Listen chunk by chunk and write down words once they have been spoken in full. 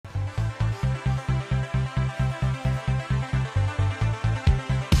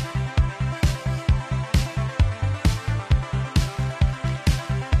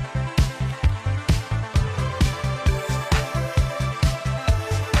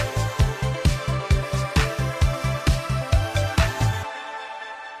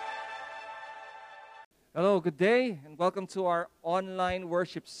Hello, good day, and welcome to our online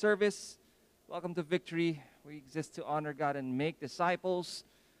worship service. Welcome to Victory. We exist to honor God and make disciples.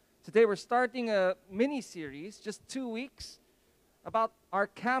 Today we're starting a mini-series, just 2 weeks, about our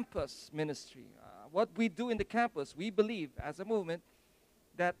campus ministry. What we do in the campus. We believe, as a movement,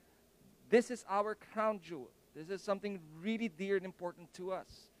 that this is our crown jewel. This is something really dear and important to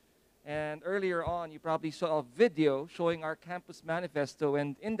us. And earlier on, you probably saw a video showing our campus manifesto,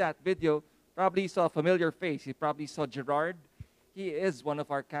 and in that video, probably saw a familiar face. You probably saw Gerard. He is one of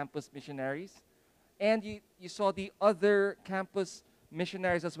our campus missionaries. And you saw the other campus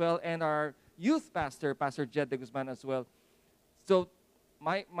missionaries as well, and our youth pastor, Pastor Jed de Guzman as well. So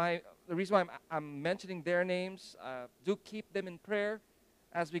the reason why I'm mentioning their names, do keep them in prayer.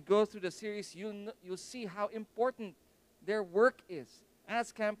 As we go through the series, you'll see how important their work is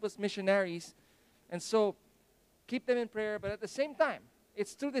as campus missionaries. And so keep them in prayer, but at the same time,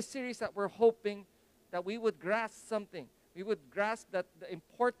 it's through this series that we're hoping that we would grasp something. We would grasp that the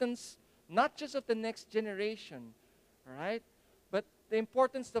importance, not just of the next generation, all right, but the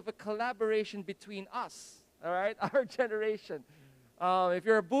importance of a collaboration between us, all right, our generation. If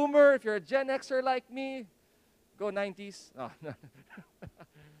you're a boomer, if you're a Gen Xer like me, go 90s. Oh, no.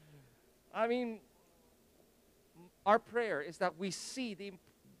 I mean, our prayer is that we see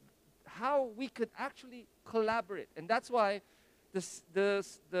how we could actually collaborate. And that's why this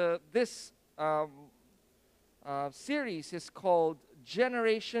series is called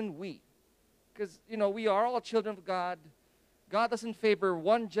Generation We. Because, you know, we are all children of God. God doesn't favor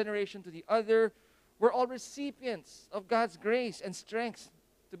one generation to the other. We're all recipients of God's grace and strength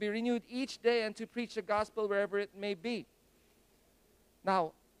to be renewed each day and to preach the gospel wherever it may be.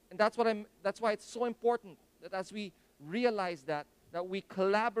 Now, and that's why it's so important that as we realize that we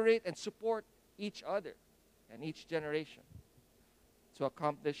collaborate and support each other and each generation to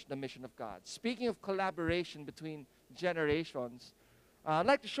accomplish the mission of God. Speaking of collaboration between generations, I'd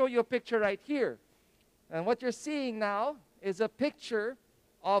like to show you a picture right here. And what you're seeing now is a picture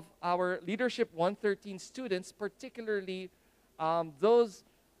of our Leadership 113 students, particularly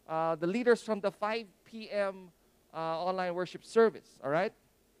the leaders from the 5 p.m. Online worship service, all right?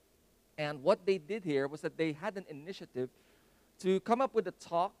 And what they did here was that they had an initiative to come up with a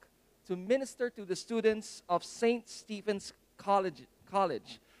talk to minister to the students of St. Stephen's College.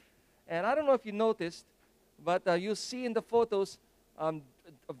 And I don't know if you noticed, but you'll see in the photos a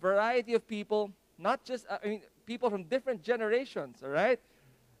variety of people, not just, people from different generations, all right?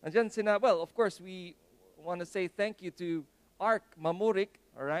 And well, of course, we want to say thank you to Ark Mamurik,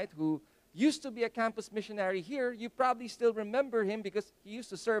 all right, who used to be a campus missionary here. You probably still remember him because he used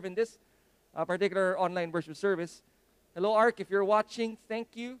to serve in this particular online worship service. Hello, Ark, if you're watching,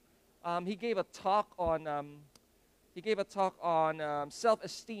 thank you. He gave a talk on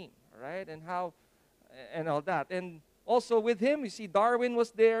self-esteem, all right, and how, and all that. And also with him, you see Darwin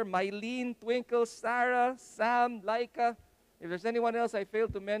was there, Mylene, Twinkle, Sarah, Sam, Laika. If there's anyone else I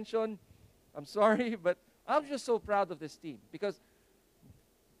failed to mention, I'm sorry, but I'm just so proud of this team because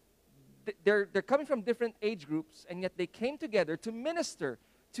they're coming from different age groups, and yet they came together to minister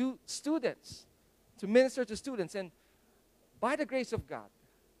to students, And by the grace of God,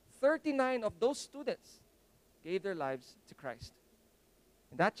 39 of those students gave their lives to Christ.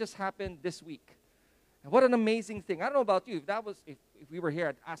 And that just happened this week. And what an amazing thing. I don't know about you, if we were here,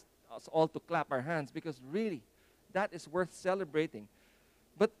 I'd ask us all to clap our hands because really, that is worth celebrating.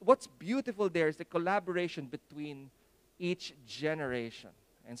 But what's beautiful there is the collaboration between each generation.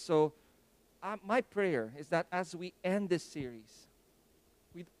 And so, my prayer is that as we end this series,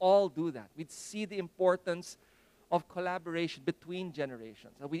 we'd all do that. We'd see the importance of collaboration between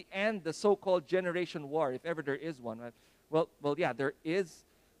generations. And we end the so-called generation war, if ever there is one. Right? Well, yeah, there is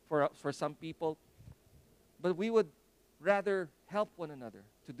for some people. But we would rather help one another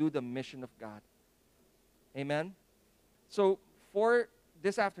to do the mission of God. Amen? So for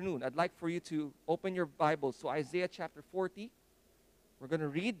this afternoon, I'd like for you to open your Bibles to Isaiah chapter 40. We're going to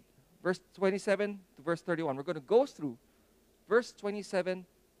read verse 27 to verse 31. We're going to go through verse 27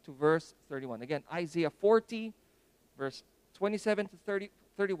 to verse 31. Again, Isaiah 40, verse 27 to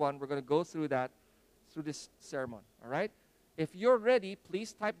 31. We're going to go through that through this sermon. All right? If you're ready,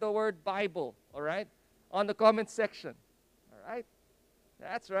 please type the word Bible, all right, on the comment section. All right?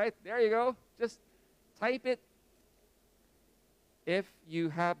 That's right. There you go. Just type it. If you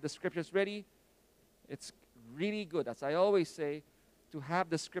have the scriptures ready, it's really good, as I always say, to have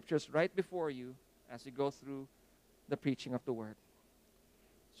the scriptures right before you as you go through the preaching of the word.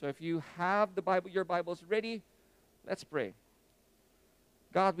 So if you have the Bible, your Bibles ready, let's pray.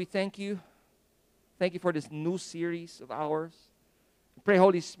 God, we thank you. Thank you for this new series of ours. We pray,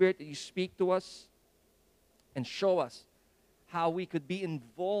 Holy Spirit, that you speak to us. and show us how we could be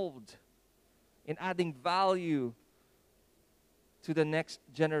involved in adding value to the next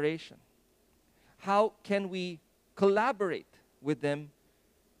generation. How can we collaborate with them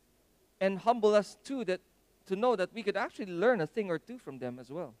and humble us too, that to know that we could actually learn a thing or two from them as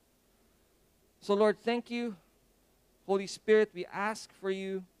well. So Lord, thank you. Holy Spirit, we ask for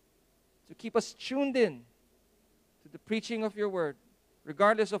you to keep us tuned in to the preaching of your word.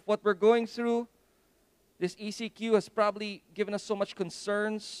 Regardless of what we're going through, this ECQ has probably given us so much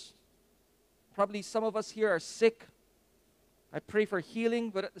concerns. Probably some of us here are sick. I pray for healing,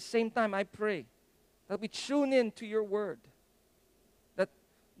 but at the same time, I pray that we tune in to your word. That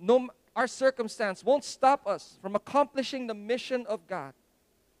our circumstance won't stop us from accomplishing the mission of God.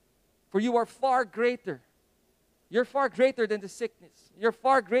 For you are far greater. You're far greater than the sickness. You're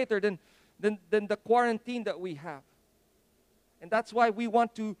far greater than the quarantine that we have. And that's why we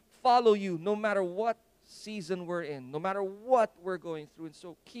want to follow you no matter what season we're in, no matter what we're going through. And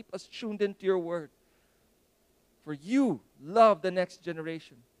so keep us tuned into your word. For you love the next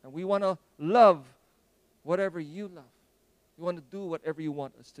generation. And we want to love whatever you love. We want to do whatever you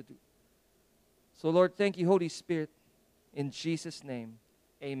want us to do. So Lord, thank you, Holy Spirit. In Jesus' name,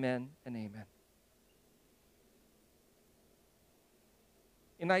 amen and amen.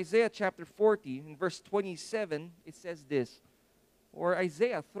 In Isaiah chapter 40, in verse 27, it says this. Or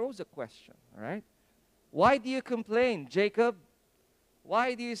Isaiah throws a question, all right? Why do you complain, Jacob?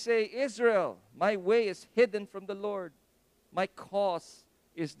 Why do you say, Israel, my way is hidden from the Lord? My cause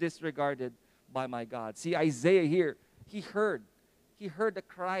is disregarded by my God. See, Isaiah here, he heard the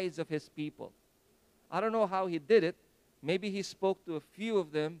cries of his people. I don't know how he did it. Maybe he spoke to a few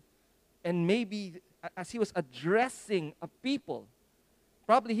of them, and maybe as he was addressing a people,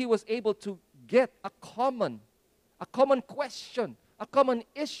 probably he was able to get a common question, a common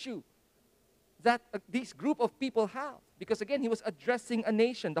issue that this group of people have. Because again, he was addressing a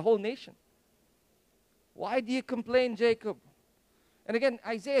nation, the whole nation. Why do you complain, Jacob? And again,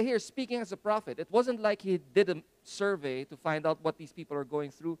 Isaiah here is speaking as a prophet. It wasn't like he did a survey to find out what these people are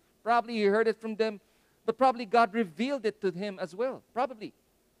going through. Probably he heard it from them, but probably God revealed it to him as well. Probably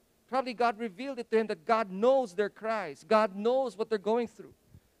God revealed it to him that God knows their cries. God knows what they're going through.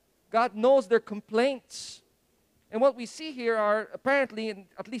 God knows their complaints. And what we see here are apparently,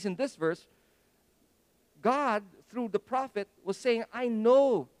 at least in this verse, God, through the prophet, was saying, I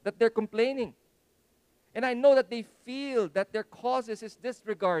know that they're complaining. And I know that they feel that their causes is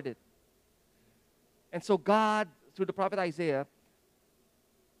disregarded. And so God, through the prophet Isaiah,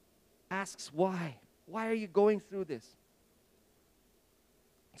 asks why. Why are you going through this?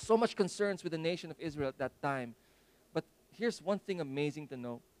 So much concerns with the nation of Israel at that time. But here's one thing amazing to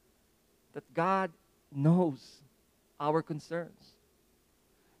know. That God knows our concerns.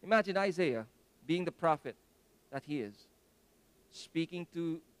 Imagine Isaiah, being the prophet that he is, speaking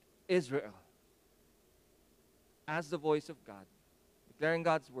to Israel as the voice of God, declaring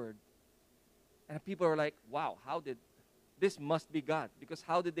God's word. And people are like, wow, this must be God. Because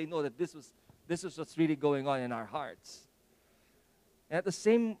how did they know that this was what's really going on in our hearts? And at the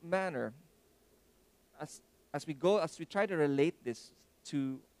same manner, as we try to relate this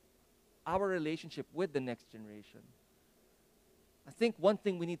to our relationship with the next generation, I think one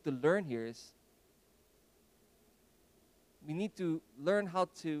thing we need to learn here is we need to learn how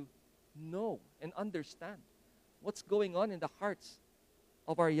to know and understand what's going on in the hearts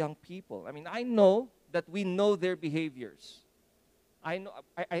of our young people. I mean, I know that we know their behaviors.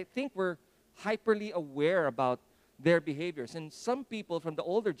 I think we're hyperly aware about their behaviors. And some people from the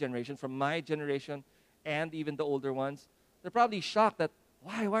older generation, from my generation and even the older ones, they're probably shocked that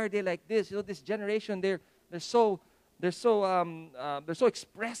why are they like this? You know, this generation, they're so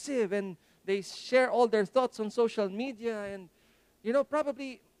expressive, and they share all their thoughts on social media. And you know,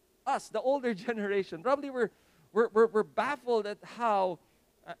 probably us, the older generation, probably we're baffled at how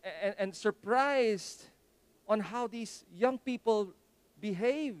and surprised on how these young people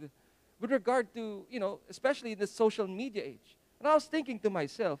behave with regard to, you know, especially in the social media age. And I was thinking to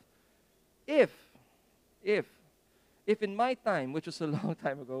myself, if in my time, which was a long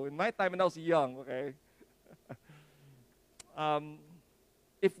time ago, in my time when I was young, okay,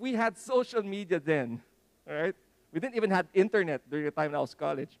 if we had social media then, all right, we didn't even have internet during the time when I was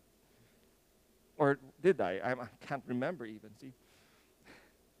college. Or did I? I can't remember even, see.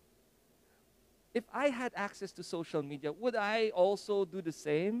 If I had access to social media, would I also do the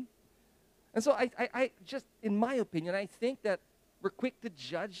same? And so I just, in my opinion, I think that we're quick to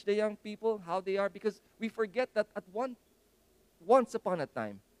judge the young people, how they are, because we forget that once upon a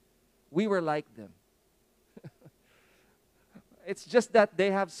time, we were like them. It's just that they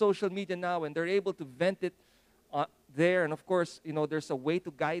have social media now and they're able to vent it there. And of course, there's a way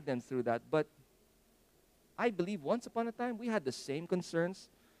to guide them through that. But I believe once upon a time, we had the same concerns.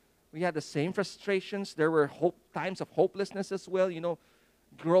 We had the same frustrations. There were times of hopelessness as well,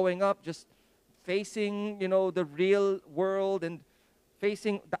 growing up, just facing, the real world and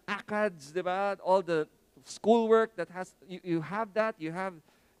facing the ACADS, diba? All the schoolwork that you have that. You have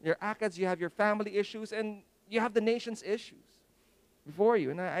your ACADS, you have your family issues, and you have the nation's issues before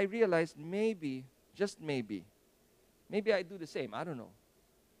you. And I realized maybe, just maybe I do the same. I don't know.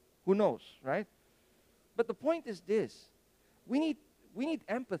 Who knows, right? But the point is this. We need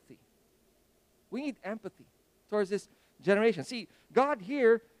empathy. We need empathy towards this generation. See, God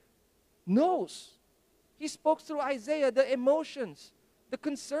here knows. He spoke through Isaiah the emotions, the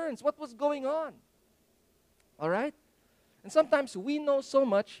concerns, what was going on. All right? And sometimes we know so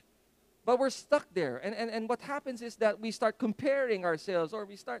much, but we're stuck there. And what happens is that we start comparing ourselves, or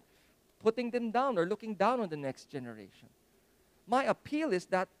we start putting them down or looking down on the next generation. My appeal is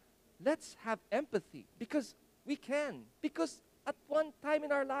that let's have empathy, because we can. Because at one time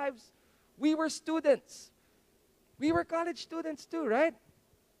in our lives, we were students. We were college students too, right?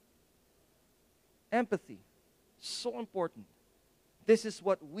 Empathy, so important. This is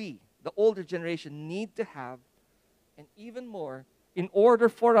what we, the older generation, need to have, and even more, in order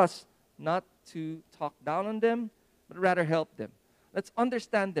for us not to talk down on them, but rather help them. Let's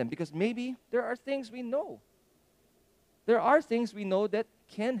understand them, because maybe there are things we know. There are things we know that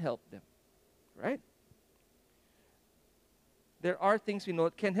can help them, right? There are things we know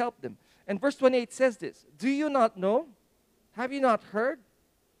that can help them. And verse 28 says this, "Do you not know? Have you not heard?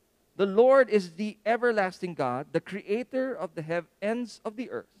 The Lord is the everlasting God, the creator of the ends of the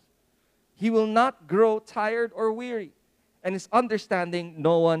earth. He will not grow tired or weary, and his understanding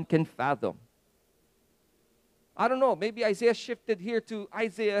no one can fathom." I don't know, maybe Isaiah shifted here to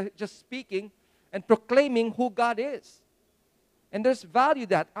Isaiah just speaking and proclaiming who God is. And there's value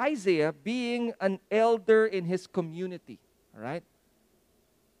that Isaiah being an elder in his community, all right?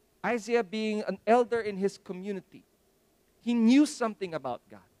 Isaiah being an elder in his community. He knew something about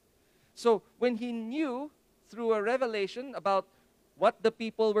God. So when he knew through a revelation about what the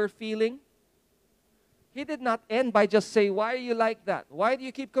people were feeling, he did not end by just say, "Why are you like that? Why do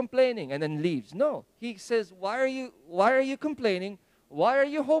you keep complaining?" and then leaves. No, he says, why are you complaining? Why are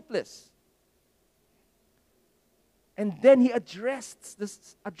you hopeless? And then he addresses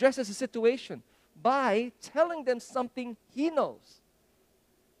the situation by telling them something he knows.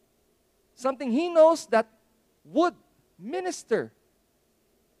 Something he knows that would minister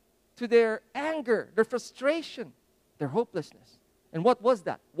to their anger, their frustration, their hopelessness. And what was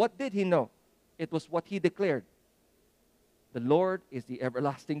that? What did he know? It was what he declared. The Lord is the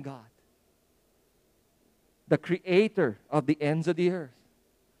everlasting God, the creator of the ends of the earth.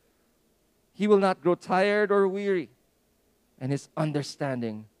 He will not grow tired or weary, and his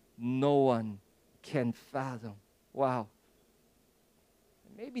understanding no one can fathom. Wow.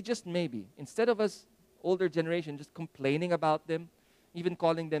 Maybe, just maybe, instead of us, older generation, just complaining about them, even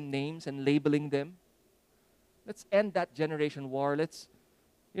calling them names and labeling them, let's end that generation war. Let's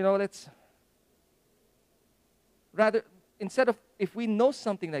rather, instead of, if we know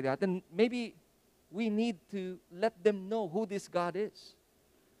something like that, then maybe we need to let them know who this God is.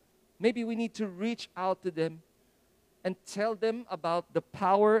 Maybe we need to reach out to them and tell them about the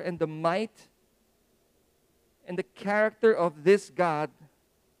power and the might and the character of this God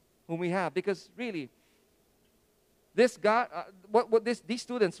whom we have. Because really, this God, these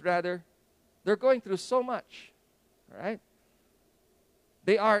students rather, they're going through so much, all right?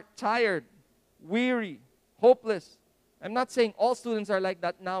 They are tired, weary, hopeless. I'm not saying all students are like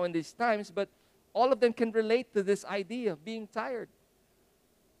that now in these times, but all of them can relate to this idea of being tired,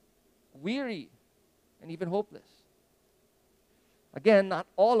 weary, and even hopeless. Again, not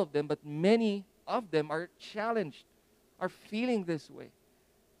all of them, but many of them are challenged, are feeling this way.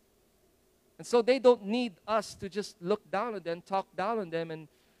 And so they don't need us to just look down on them, talk down on them,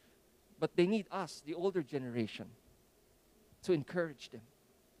 but they need us, the older generation, to encourage them.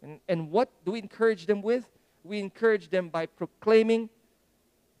 And what do we encourage them with? We encourage them by proclaiming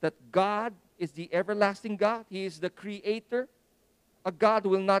that God is the everlasting God. He is the creator, a God who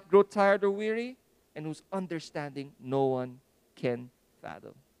will not grow tired or weary, and whose understanding no one can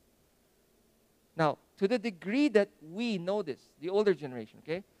fathom. Now, to the degree that we know this, the older generation,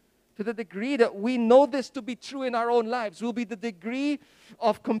 okay? To the degree that we know this to be true in our own lives, will be the degree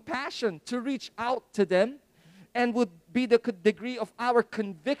of compassion to reach out to them, and would be the degree of our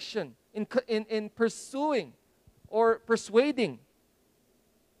conviction in pursuing or persuading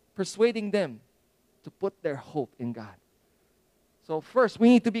them to put their hope in God. So first, we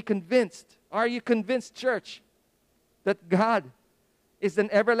need to be convinced. Are you convinced, church? that God is an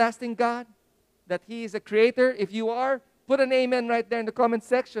everlasting God? That He is a creator? If you are, put an amen right there in the comment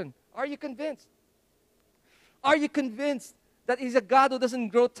section. Are you convinced? Are you convinced that He's a God who doesn't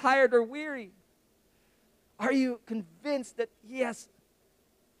grow tired or weary? Are you convinced that He has,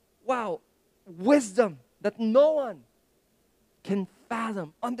 wisdom that no one can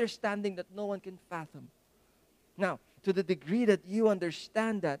fathom, understanding that no one can fathom? Now, to the degree that you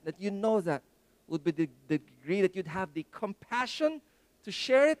understand that you know that, would be the degree that you'd have the compassion to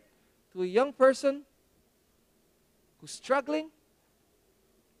share it to a young person who's struggling,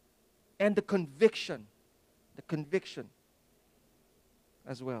 and the conviction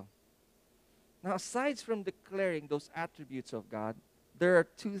as well. Now, aside from declaring those attributes of God, there are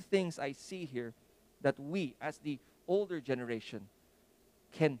two things I see here that we, as the older generation,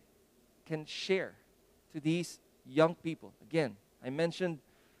 can share to these young people. Again, I mentioned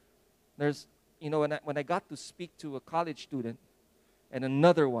there's, when I got to speak to a college student and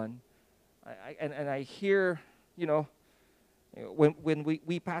another one, I hear, when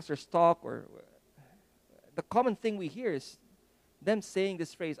we pastors talk, or the common thing we hear is them saying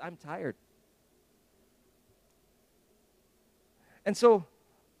this phrase, "I'm tired." And so,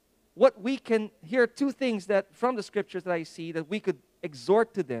 what we can hear, two things that from the scriptures that I see that we could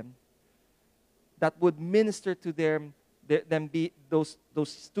exhort to them, that would minister to them be those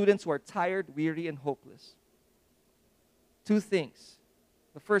students who are tired, weary, and hopeless. Two things.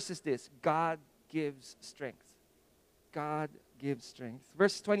 The first is this: God gives strength. God gives strength.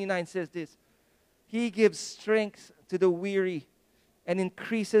 Verse 29 says this: He gives strength to the weary and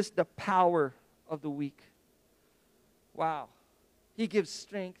increases the power of the weak. Wow. He gives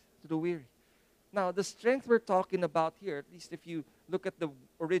strength to the weary. Now, the strength we're talking about here, at least if you look at the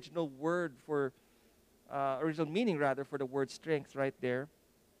original word for, original meaning rather, for the word strength right there,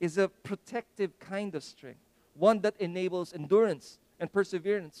 is a protective kind of strength. One that enables endurance and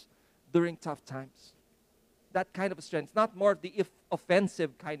perseverance during tough times. That kind of strength. Not more of the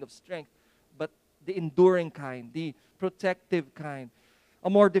offensive kind of strength, but the enduring kind, the protective kind, a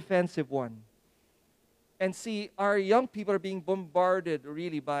more defensive one. And see, our young people are being bombarded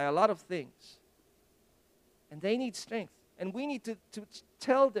really by a lot of things. And they need strength. And we need to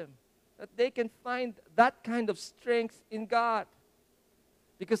tell them that they can find that kind of strength in God.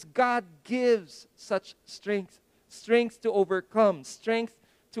 Because God gives such strength. Strength to overcome. Strength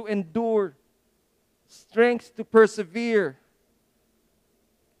to endure. Strength to persevere.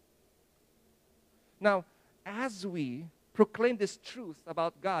 Now, as we proclaim this truth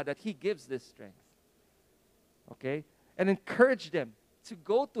about God, that He gives this strength, okay, and encourage them to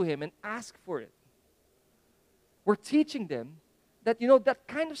go to Him and ask for it, we're teaching them that, that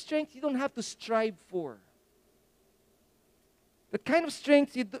kind of strength you don't have to strive for. That kind of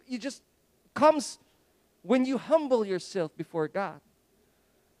strength you just comes when you humble yourself before God.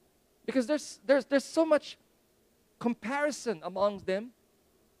 Because there's so much comparison among them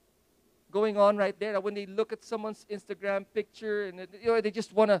going on right there. When they look at someone's Instagram picture and they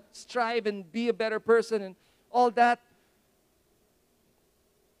just want to strive and be a better person and all that.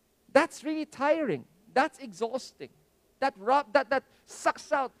 That's really tiring. That's exhausting. That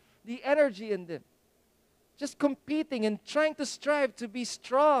sucks out the energy in them. Just competing and trying to strive to be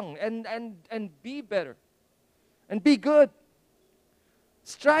strong and be better and be good.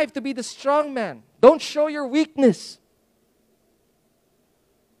 Strive to be the strong man. Don't show your weakness.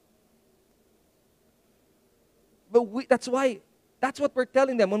 But that's what we're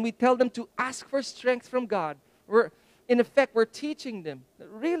telling them. When we tell them to ask for strength from God, we're teaching them that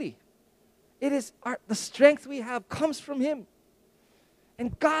really, it is the strength we have comes from Him.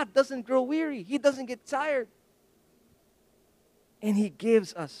 And God doesn't grow weary. He doesn't get tired. And He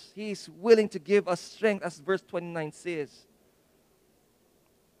gives us. He is willing to give us strength, as verse 29 says.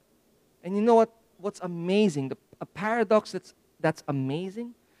 And you know what's amazing? A paradox that's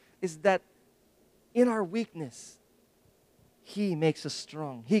amazing is that in our weakness, He makes us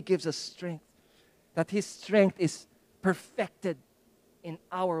strong. He gives us strength. That His strength is perfected in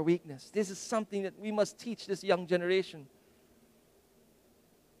our weakness. This is something that we must teach this young generation.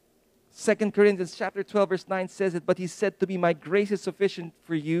 2 Corinthians chapter 12 verse 9 says it, but He said to me, my grace is sufficient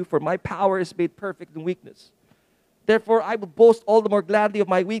for you, for my power is made perfect in weakness. Therefore, I will boast all the more gladly of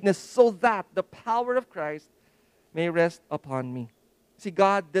my weakness, so that the power of Christ may rest upon me. See,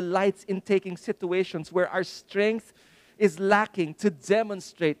 God delights in taking situations where our strength is lacking to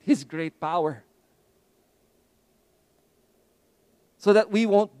demonstrate His great power. So that we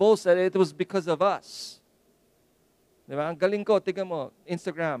won't boast that it was because of us. Diba? Ang galing ko, tignan mo,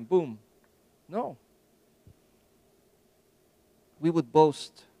 Instagram, boom. No. We would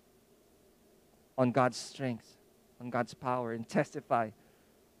boast on God's strength, on God's power and testify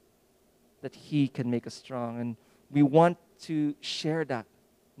that He can make us strong. And we want to share that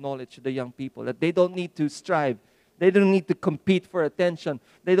knowledge to the young people, that they don't need to strive. They don't need to compete for attention.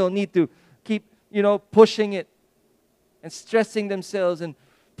 They don't need to keep, pushing it and stressing themselves and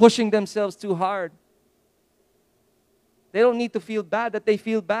pushing themselves too hard. They don't need to feel bad that they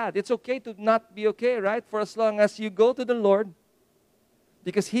feel bad. It's okay to not be okay, right? For as long as you go to the Lord,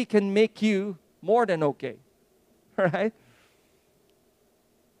 because He can make you more than okay. All right?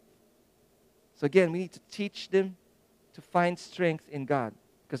 So again, we need to teach them to find strength in God,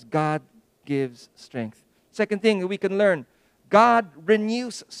 because God gives strength. Second thing that we can learn, God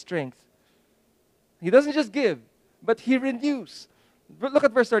renews strength. He doesn't just give, but He renews. Look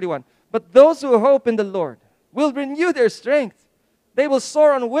at verse 31. But those who hope in the Lord will renew their strength. They will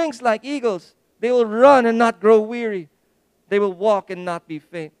soar on wings like eagles. They will run and not grow weary. They will walk and not be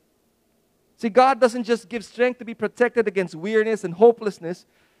faint. See, God doesn't just give strength to be protected against weariness and hopelessness.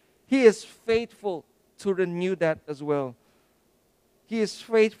 He is faithful to renew that as well. He is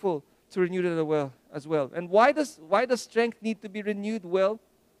faithful to renew that as well. And why does strength need to be renewed? Well,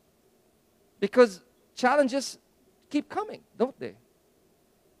 because challenges keep coming, don't they?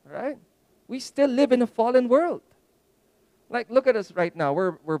 All right? We still live in a fallen world. Like, look at us right now.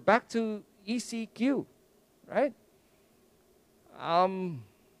 We're back to ECQ, right?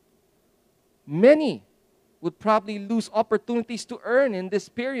 Many would probably lose opportunities to earn in this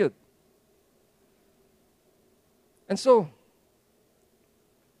period. And so,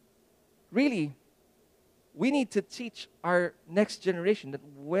 really, we need to teach our next generation that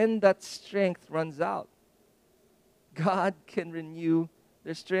when that strength runs out, God can renew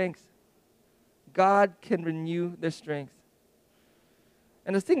their strength. God can renew their strength.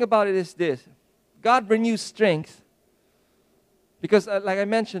 And the thing about it is this. God renews strength because, like I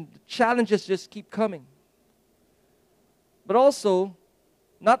mentioned, challenges just keep coming. But also,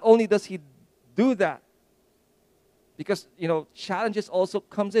 not only does He do that, because, challenges also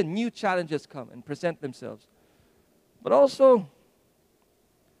comes in. New challenges come and present themselves. But also,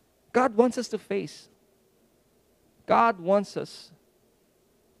 God wants us to face. God wants us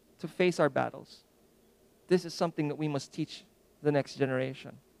to face our battles. This is something that we must teach the next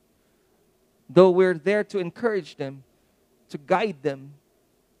generation. Though we're there to encourage them, to guide them,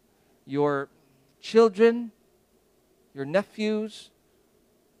 your children, your nephews,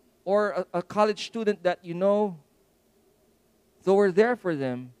 or a college student that you know, though we're there for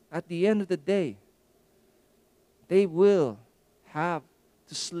them, at the end of the day, they will have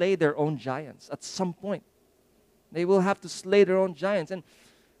to slay their own giants at some point. They will have to slay their own giants. And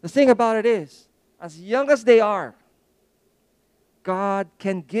the thing about it is, as young as they are, God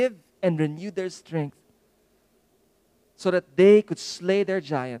can give and renew their strength so that they could slay their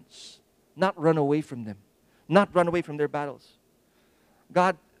giants, not run away from them, not run away from their battles.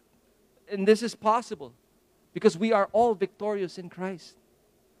 God, and this is possible because we are all victorious in Christ.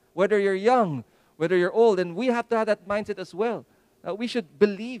 Whether you're young, whether you're old, and we have to have that mindset as well. We should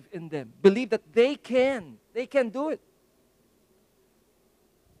believe in them, believe that they can do it.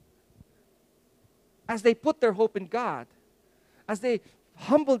 As they put their hope in God, as they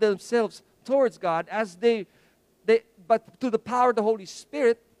humble themselves towards God, but to the power of the Holy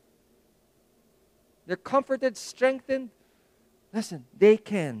Spirit, they're comforted, strengthened. Listen, they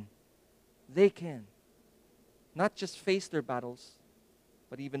can not just face their battles,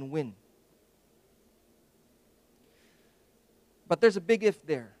 but even win. But there's a big if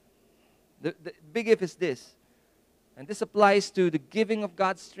there. The big if is this, and this applies to the giving of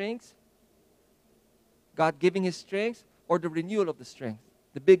God's strength, God giving His strength, or the renewal of the strength.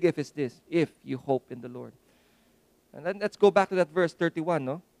 The big if is this, if you hope in the Lord. And then let's go back to that verse 31,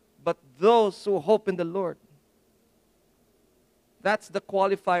 no? But those who hope in the Lord. That's the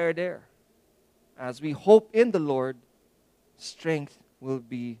qualifier there. As we hope in the Lord, strength will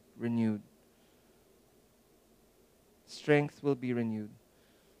be renewed. Strength will be renewed.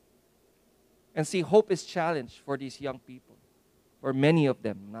 And see, hope is challenged for these young people. Or many of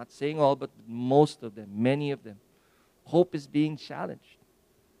them. I'm not saying all, but most of them. Many of them. Hope is being challenged.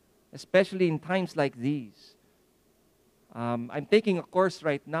 Especially in times like these. I'm taking a course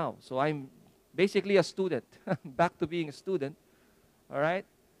right now. So I'm basically a student. Back to being a student. All right?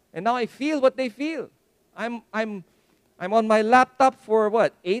 And now I feel what they feel. I'm on my laptop for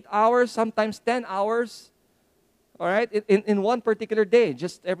what? 8 hours, sometimes 10 hours. All right? In one particular day,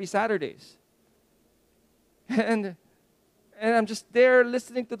 just every Saturdays. And I'm just there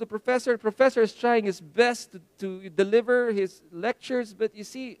listening to the professor. The professor is trying his best to deliver his lectures, but you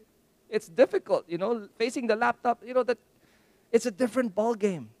see, it's difficult, facing the laptop, that it's a different ball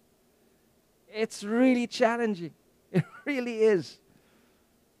game. It's really challenging. It really is.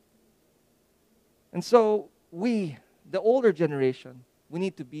 And so we, the older generation, we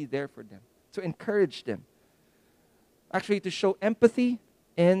need to be there for them, to encourage them. Actually, to show empathy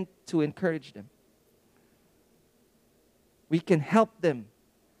and to encourage them. We can help them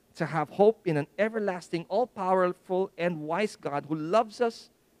to have hope in an everlasting, all-powerful, and wise God who loves us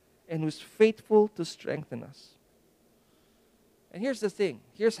and who's faithful to strengthen us. And here's the thing.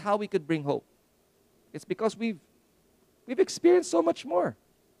 Here's how we could bring hope. It's because we've experienced so much more.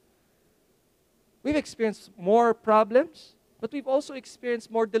 We've experienced more problems, but we've also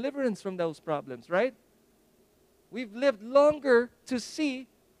experienced more deliverance from those problems, right? We've lived longer to see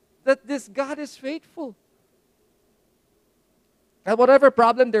that this God is faithful. And whatever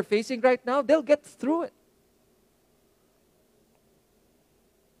problem they're facing right now, they'll get through it.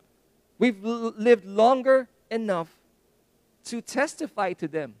 We've lived longer enough to testify to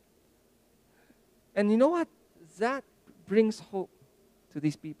them. And you know what? That brings hope to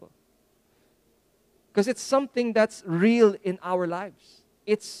these people. Because it's something that's real in our lives.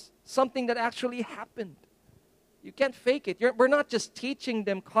 It's something that actually happened. You can't fake it. We're not just teaching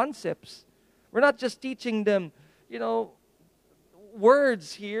them concepts. We're not just teaching them,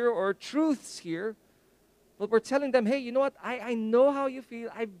 words here or truths here. But we're telling them, hey, you know what? I know how you feel.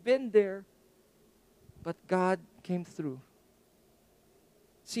 I've been there. But God came through.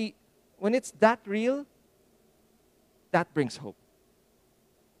 See, when it's that real, that brings hope.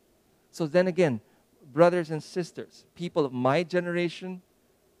 So then again, brothers and sisters, people of my generation,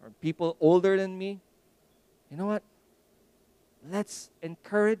 or people older than me, you know what? Let's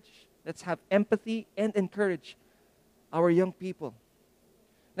encourage, let's have empathy and encourage our young people.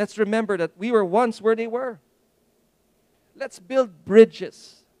 Let's remember that we were once where they were. Let's build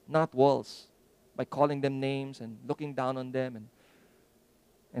bridges, not walls, by calling them names and looking down on them and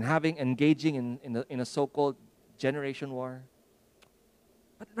engaging in a so-called generation war.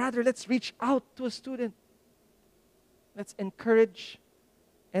 But rather, let's reach out to a student. Let's encourage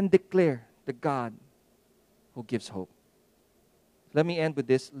and declare the God who gives hope. Let me end with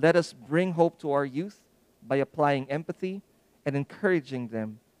this. Let us bring hope to our youth by applying empathy and encouraging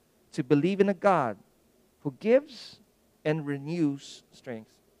them to believe in a God who gives and renews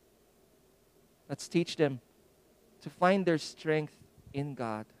strength. Let's teach them to find their strength in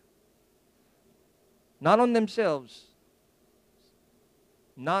God. Not on themselves,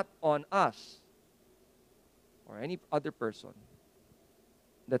 not on us or any other person.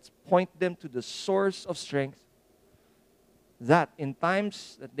 Let's point them to the source of strength, that in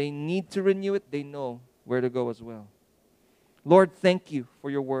times that they need to renew it, they know where to go as well. Lord, thank you for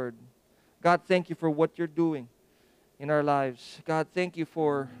your word. God, thank you for what you're doing in our lives. God, thank you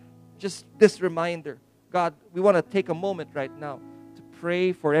for just this reminder. God, we want to take a moment right now to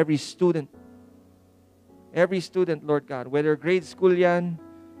pray for every student. Every student, Lord God, whether grade school yan,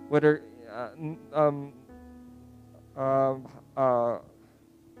 whether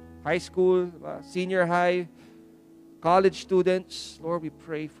high school, senior high, college students, Lord, we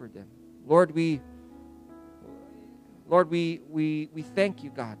pray for them. Lord, we thank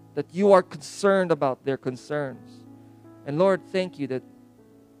you, God, that you are concerned about their concerns. And Lord, thank you that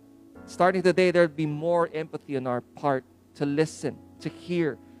starting today, there'll be more empathy on our part to listen, to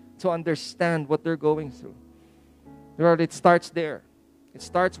hear, to understand what they're going through. Lord, it starts there. It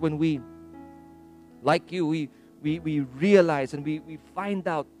starts when we, like you, we realize and we find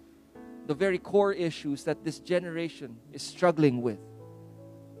out the very core issues that this generation is struggling with.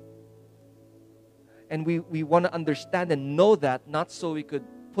 And we want to understand and know that, not so we could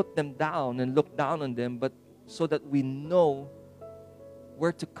put them down and look down on them, but so that we know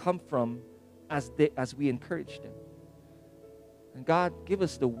where to come from as we encourage them. And God, give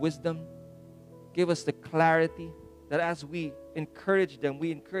us the wisdom, give us the clarity that as we encourage them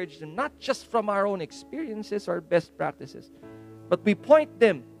not just from our own experiences or best practices, but we point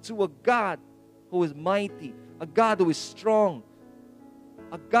them to a God who is mighty, a God who is strong,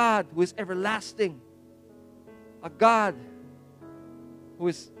 a God who is everlasting, a God who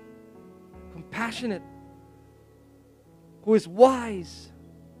is compassionate, who is wise,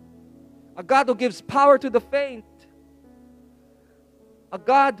 a God who gives power to the faint, a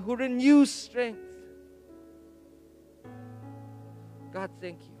God who renews strength. God,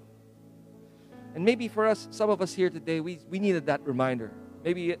 thank you. And maybe for us, some of us here today, we needed that reminder.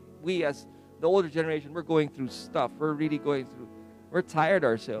 Maybe we as the older generation, we're going through stuff. We're tired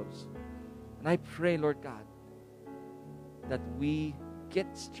ourselves. And I pray, Lord God, that we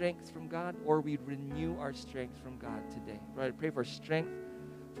get strength from God or we renew our strength from God today. Lord, I pray for strength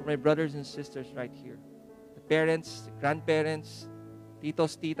for my brothers and sisters right here. The parents, the grandparents,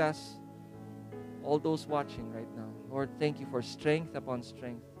 titos, titas, all those watching right now. Lord, thank you for strength upon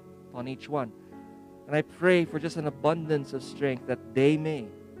each one. And I pray for just an abundance of strength that they may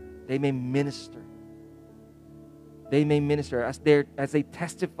minister. They may minister as they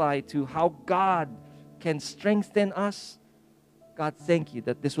testify to how God can strengthen us. God, thank you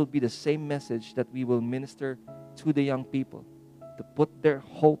that this will be the same message that we will minister to the young people, to put their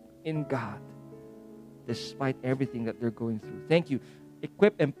hope in God despite everything that they're going through. Thank you.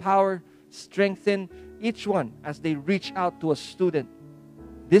 Equip, empower, strengthen each one as they reach out to a student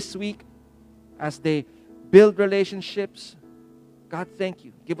this week, as they build relationships. God, thank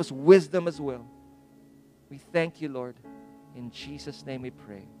you. Give us wisdom as well. We thank you, Lord. In Jesus' name we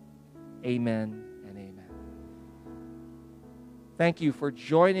pray. Amen and amen. Thank you for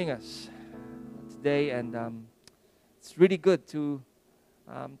joining us today, and it's really good to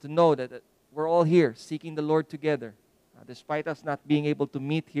know that we're all here seeking the Lord together, despite us not being able to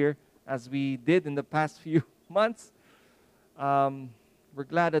meet here as we did in the past few months. We're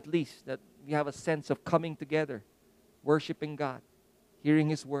glad at least that we have a sense of coming together, worshiping God, hearing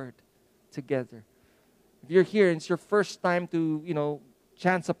His Word together. If you're here and it's your first time to,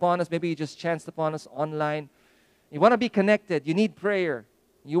 chance upon us, maybe you just chanced upon us online, you want to be connected, you need prayer,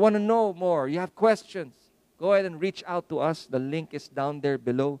 you want to know more, you have questions, go ahead and reach out to us. The link is down there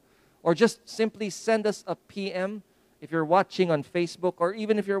below. Or just simply send us a PM if you're watching on Facebook, or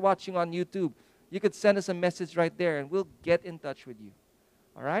even if you're watching on YouTube. You could send us a message right there and we'll get in touch with you.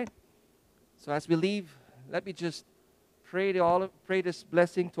 All right? So as we leave, let me just pray this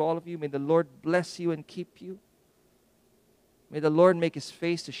blessing to all of you. May the Lord bless you and keep you. May the Lord make His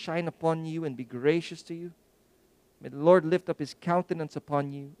face to shine upon you and be gracious to you. May the Lord lift up His countenance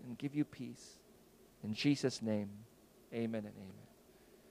upon you and give you peace. In Jesus' name, amen and amen.